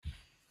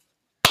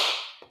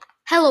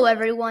Hello,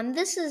 everyone.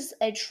 This is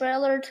a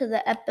trailer to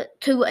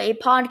a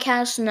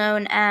podcast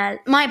known as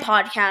my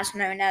podcast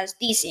known as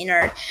DC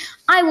Nerd.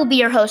 I will be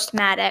your host,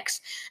 Maddox.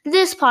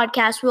 This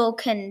podcast will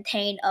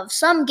contain of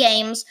some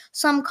games,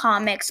 some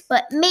comics,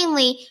 but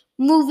mainly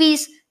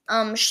movies,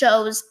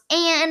 shows,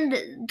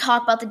 and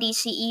talk about the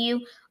DCEU,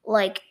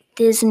 like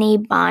Disney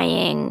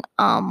buying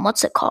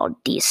what's it called?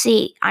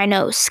 DC. I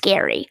know,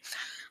 scary.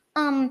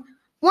 Um,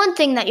 One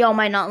thing that y'all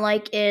might not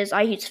like is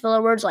I use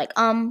filler words like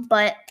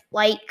but,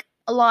 like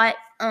a lot.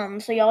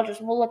 So y'all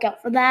just will look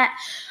out for that.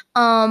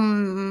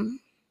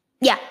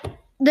 Yeah.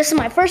 This is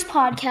my first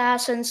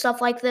podcast and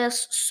stuff like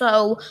this,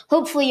 so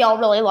hopefully y'all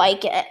really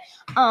like it.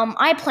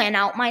 I plan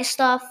out my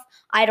stuff.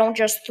 I don't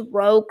just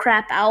throw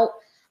crap out.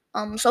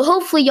 So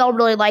hopefully y'all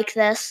really like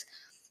this.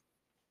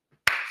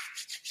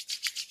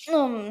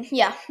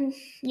 Yeah.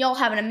 Y'all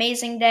have an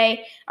amazing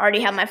day. I already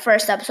have my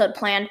first episode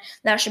planned.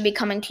 That should be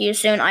coming to you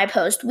soon. I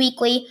post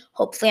weekly.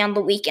 Hopefully on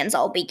the weekends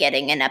I'll be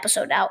getting an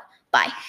episode out. Bye.